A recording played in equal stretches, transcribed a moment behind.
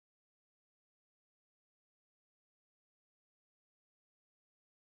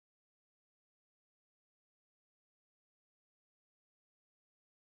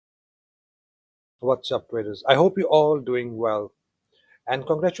What's up, traders? I hope you're all doing well. And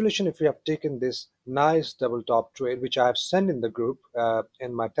congratulations if you have taken this nice double top trade, which I have sent in the group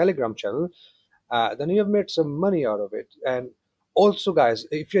in my Telegram channel. Then you have made some money out of it. And also, guys,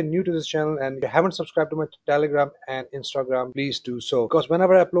 if you're new to this channel and you haven't subscribed to my Telegram and Instagram, please do so. Because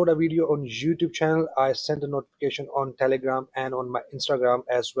whenever I upload a video on YouTube channel, I send a notification on Telegram and on my Instagram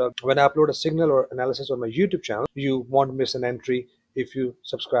as well. When I upload a signal or analysis on my YouTube channel, you won't miss an entry if you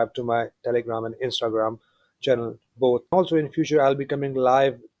subscribe to my Telegram and Instagram channel both. Also in future I'll be coming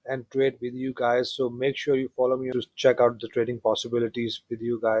live and trade with you guys, so make sure you follow me to check out the trading possibilities with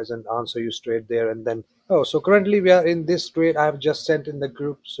you guys and answer you straight there. And then so currently we are in this trade I have just sent in the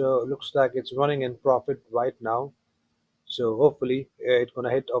group, so it looks like it's running in profit right now. So hopefully it's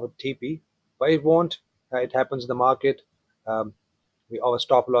gonna hit our TP, but it won't. It happens in the market. um, our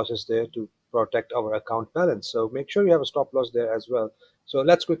stop loss is there to protect our account balance, so make sure you have a stop loss there as well. So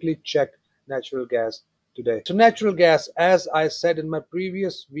let's quickly check natural gas today. So natural gas, as I said in my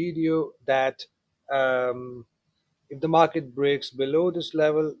previous video, that if the market breaks below this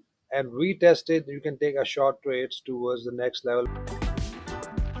level and retest it, you can take a short trades towards the next level.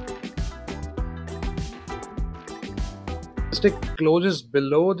 Stick closes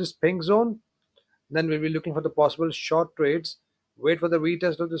below this pink zone, then we'll be looking for the possible short trades, wait for the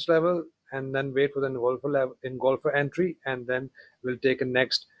retest of this level, and then wait for the engulfer entry, and then we'll take a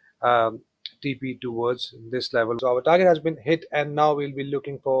next TP towards this level. So our target has been hit, and now we'll be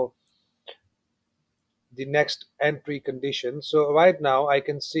looking for the next entry condition. So right now I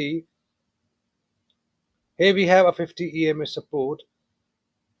can see here we have a 50 EMA support.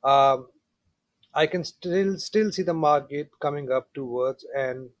 I can still see the market coming up towards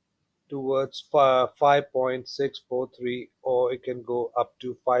 5.643, or it can go up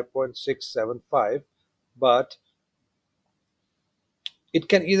to 5.675, but it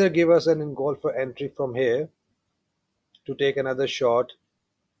can either give us an engulfer entry from here to take another shot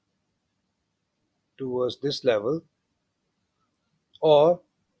towards this level, or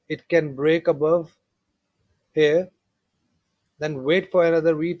it can break above here, then wait for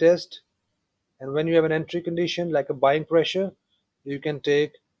another retest, and when you have an entry condition like a buying pressure, you can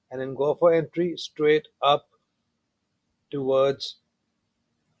take an engulfer entry straight up towards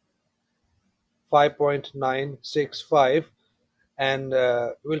 5.965, and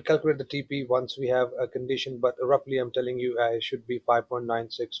we'll calculate the TP once we have a condition, but roughly I'm telling you I should be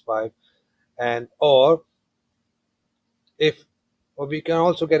 5.965. And or we can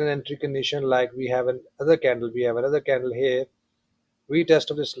also get an entry condition like we have another candle here,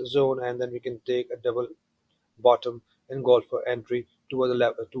 retest of this zone, and then we can take a double bottom engulfer entry towards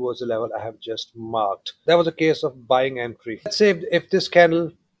the level I have just marked. That was a case of buying entry. Let's say if this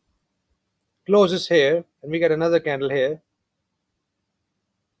candle closes here and we get another candle here,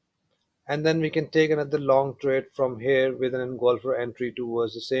 and then we can take another long trade from here with an engulfer entry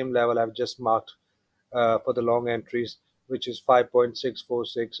towards the same level I've just marked for the long entries, which is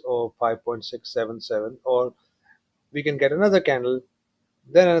 5.646 or 5.677. Or we can get another candle,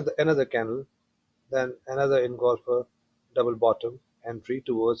 then another candle, then another engulfer double bottom entry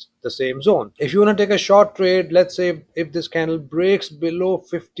towards the same zone. If you want to take a short trade, let's say if this candle breaks below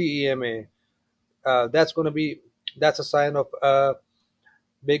 50 EMA, that's a sign of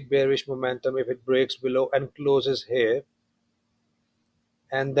big bearish momentum if it breaks below and closes here,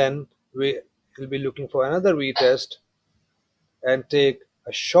 and then we'll be looking for another retest and take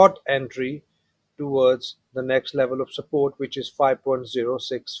a short entry towards the next level of support, which is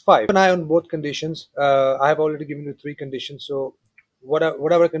 5.065. Keep an eye on both conditions. I have already given you 3 conditions, so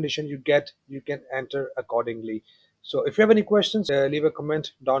whatever condition you get, you can enter accordingly. So if you have any questions, leave a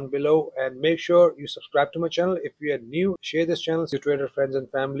comment down below, and make sure you subscribe to my channel. If you are new, share this channel to your trader friends and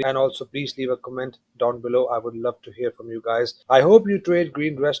family, and also please leave a comment down below. I would love to hear from you guys. I hope you trade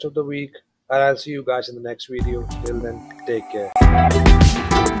green rest of the week, and I'll see you guys in the next video. Till then, take care.